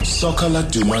Soka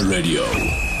Laduma Radio.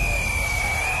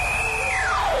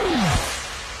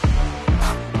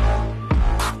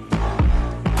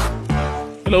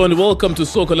 Hello and welcome to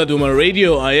Soka Laduma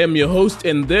Radio. I am your host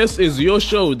and this is your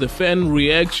show, the Fan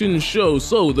Reaction Show.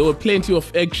 So there were plenty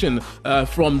of action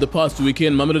from the past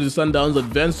weekend. Mamelodi Sundowns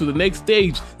advanced to the next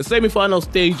stage, the semi-final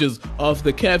stages of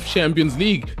the CAF Champions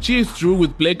League. Chiefs drew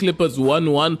with Black Clippers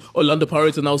 1-1. Orlando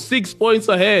Pirates are now 6 points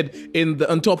ahead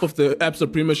on top of the Absa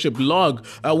Premiership log.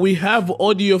 We have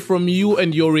audio from you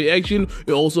and your reaction.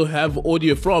 We also have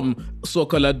audio from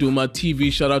Soka Laduma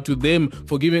TV. Shout out to them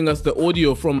for giving us the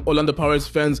audio from Orlando Pirates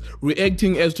fans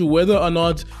reacting as to whether or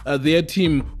not their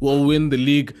team will win the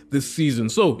league this season.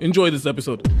 So enjoy this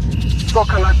episode.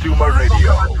 Soka Laduma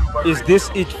Radio. Is this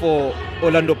it for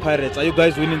Orlando Pirates? Are you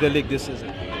guys winning the league this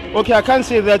season? Okay, I can't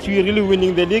say that we're really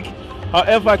winning the league.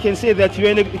 However, I can say that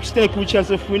we're in a good chance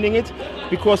of winning it,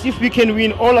 because if we can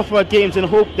win all of our games and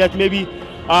hope that maybe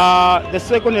the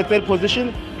second and third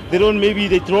position, they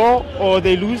draw or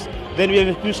they lose, then we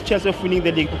have a good chance of winning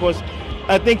the league. Because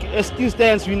I think as things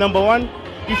stands, we're number one.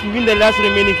 If we win the last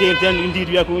remaining games, then indeed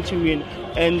we are going to win.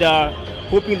 And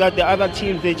hoping that the other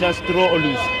teams, they just draw or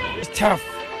lose. It's tough.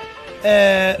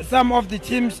 Some of the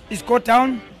teams is go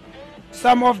down,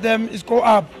 some of them is go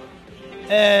up.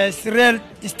 Cyril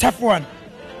is tough one,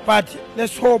 but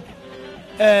let's hope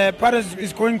Paris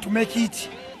is going to make it.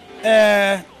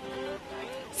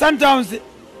 Sundowns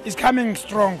is coming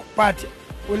strong, but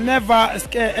we'll never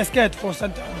escape for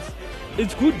Sundowns.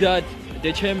 It's good that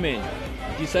the chairman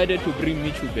decided to bring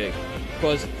Michu back,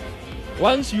 because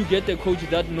once you get a coach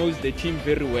that knows the team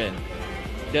very well,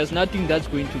 there's nothing that's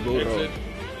going to go wrong.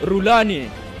 Rulani,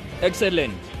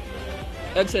 excellent,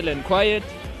 quiet,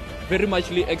 very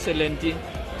muchly excellent.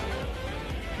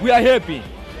 We are happy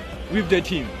with the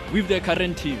team, with the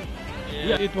current team.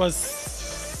 Yeah. It was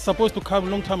supposed to come a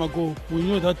long time ago. We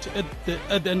knew that at the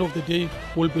end of the day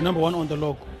we'll be number one on the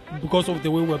log because of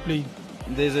the way we're playing.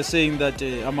 There's a saying that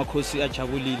Amakosi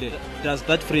Achabulile. Does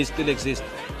that phrase still exist?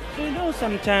 You know,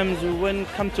 sometimes when it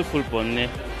comes to football,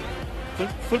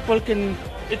 football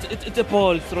it's a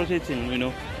ball, it's rotating, you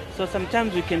know. So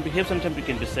sometimes we can behave, sometimes we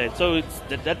can be sad. So it's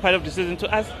that part of the season to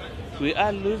us, we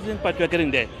are losing, but we are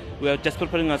getting there. We are just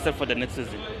preparing ourselves for the next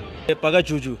season.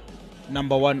 Pagajuju,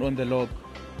 number one on the log.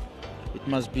 It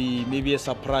must be maybe a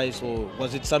surprise, or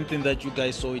was it something that you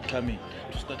guys saw it coming?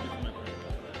 To start with,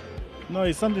 no,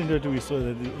 it's something that we saw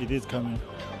that it is coming.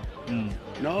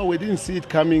 No, we didn't see it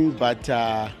coming, but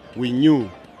we knew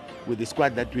with the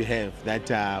squad that we have that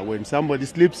when somebody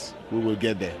slips, we will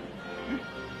get there.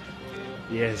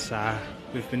 Yes,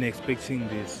 we've been expecting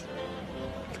this.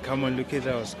 Come on, look at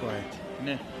our squad.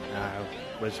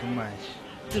 But too much.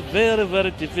 It's very,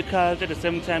 very difficult. At the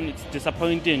same time, it's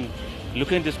disappointing.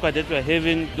 Looking at the squad that we're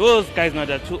having, those guys now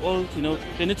that are too old, you know,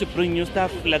 they need to bring new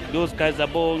stuff. Like those guys are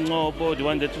the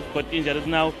one that got injured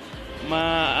now,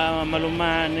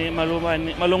 Malongwane,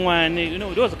 you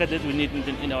know, those guys that we need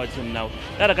in our team now.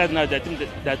 The other guys now, I think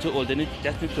they're too old. They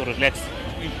just need to relax,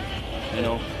 you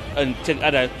know, and take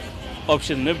other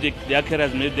options. Maybe their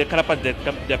careers, maybe their career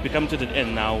they become to the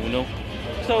end now, you know.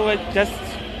 So just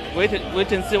wait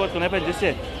and see what's going to happen this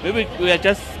year. Maybe we are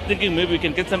just thinking maybe we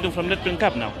can get something from Nedbank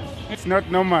Cup now. It's not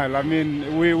normal. I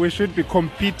mean, we should be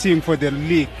competing for the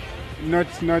league, not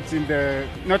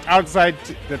outside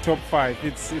the top 5.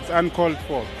 It's uncalled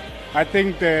for. I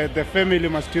think the family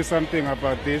must do something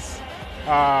about this.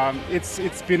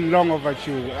 It's been long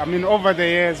overdue. I mean, over the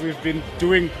years we've been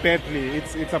doing badly.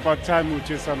 It's about time we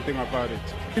do something about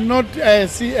it. Not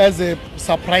see as a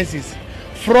surprises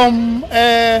from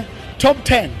top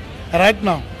 10 right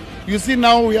now. You see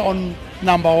now we are on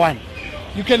number 1.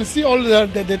 You can see all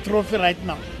the trophy right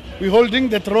now. We're holding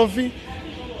the trophy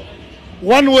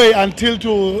one way until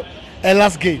to a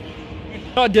last game.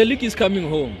 The league is coming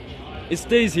home. It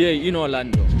stays here in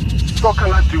Orlando. Soka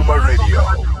Laduma Radio.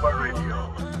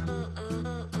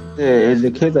 As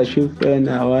a Kaizer Chiefs fan,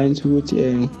 I want to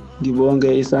ngibonge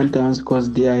i-Sundowns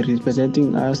because they are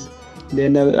representing us.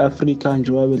 Then Africa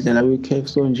njengoba bedlala kwi-CAF,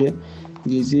 so nje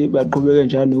ngithi baqhubeke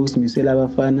njalo nokusimisela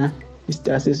abafana.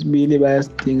 Isitasi sibili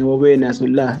bayasidinga bobe naso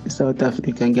la eSouth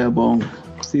Africa. Ngiyabonga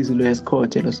usizo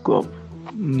lwesikhote loScope.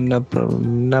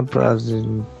 Mna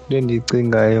Brazil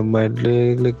lendicingayo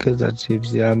manje le Kaizer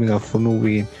Chiefs yami ngafuna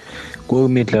uwina.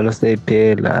 Kumidlalo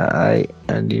seyiphela hayi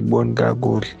andiboni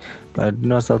kakuhle, but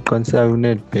nosaqinisekisa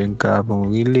uNedbank Cup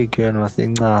ngoyileague yona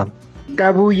wasencaba.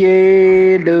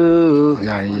 Kabuyelo,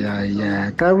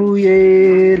 ya,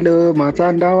 Kabuyelo,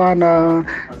 Masandawana,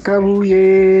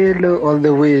 Kabuyelo, all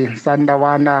the way,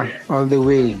 Sandawana, all the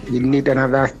way. You need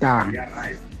another star.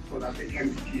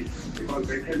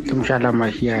 Tumshala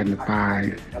Mahian.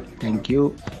 Bye. Thank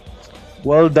you.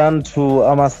 Well done to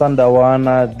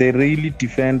Amasandawana. They really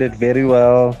defended very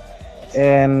well.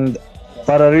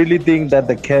 But I really think that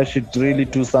the CAF should really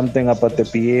do something about the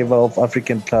behavior of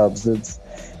African clubs. It's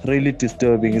really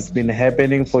disturbing. It's been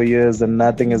happening for years and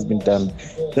nothing has been done.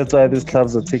 That's why these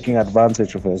clubs are taking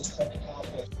advantage of it.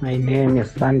 My name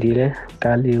is Sandile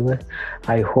Kaliwe.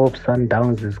 I hope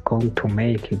Sundowns is going to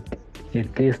make it.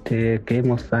 At least the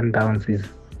game of Sundowns is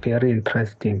very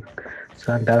interesting.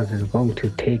 Sundowns is going to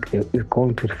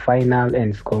the final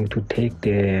and it's going to take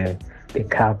the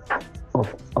cup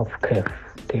of CAF.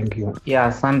 Thank you. Yeah,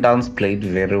 Sundowns played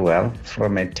very well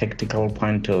from a tactical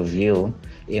point of view,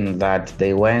 in that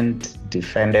they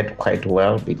defended quite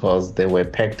well because they were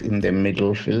packed in the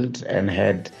middle field and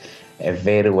had a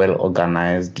very well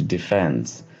organized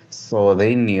defense. So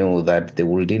they knew that they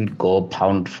wouldn't go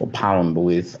pound for pound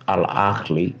with Al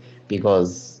Ahly,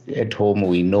 because at home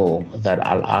we know that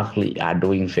Al Ahly are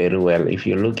doing very well. If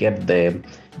you look at the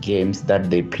games that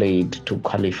they played to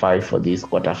qualify for this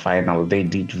quarterfinal, they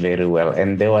did very well,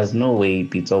 and there was no way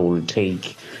Pito will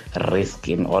take risk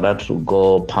in order to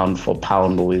go pound for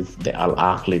pound with the Al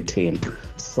Ahly team.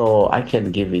 So I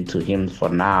can give it to him for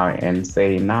now and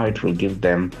say now it will give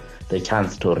them the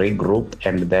chance to regroup,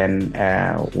 and then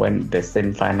when the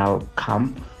semi-final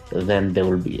come, then they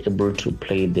will be able to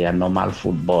play their normal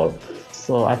football.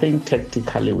 So I think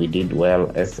tactically we did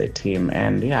well as a team,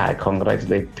 and yeah, I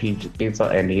congratulate Peter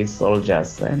and his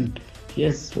soldiers, and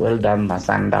yes, well done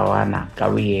Masandawana,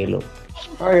 Kabuyelo.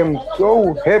 I am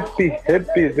so happy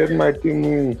that my team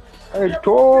wins. I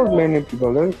told many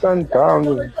people that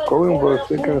Sundowns is going for a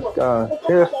second star.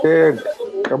 Hashtag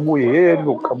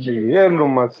Kabuyelo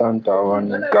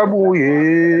Masandawana.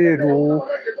 Kabuyelo.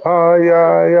 Ay,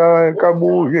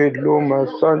 Kabuyelo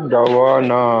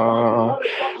Masandawana.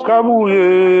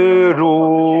 Kabuyelo.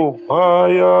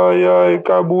 Ay,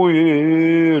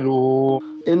 Kabuyelo.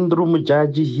 Andrew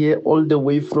Mujaji here all the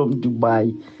way from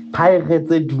Dubai.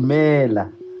 Pirates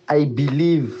Dumela. I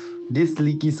believe this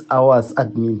league is ours,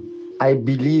 admin. I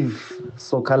believe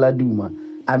Sokala Duma.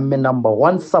 I'm a number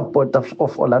one supporter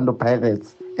of Orlando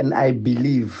Pirates, and I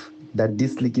believe that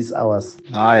this league is ours.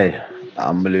 Hi,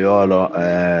 I'm Leolo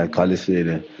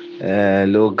Kalisile.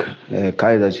 Look,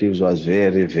 Kaizer Chiefs was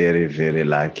very, very, very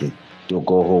lucky to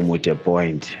go home with a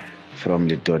point from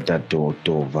the Tota to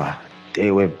October.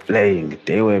 They were playing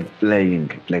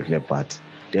Black Leopards.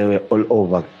 They were all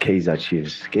over Kaizer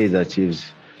Chiefs. Kaizer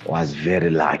Chiefs was very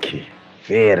lucky.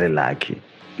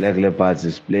 Black Leopards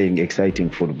is playing exciting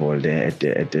football there at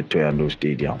the Toyando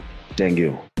Stadium. Thank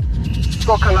you.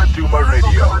 Soccer Laduma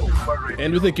Radio.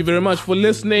 And we thank you very much for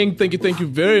listening. Thank you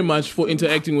very much for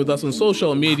interacting with us on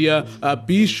social media.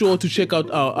 Be sure to check out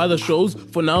our other shows.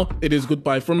 For now, it is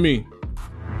goodbye from me.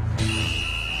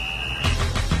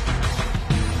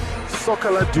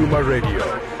 Soccer Laduma Radio.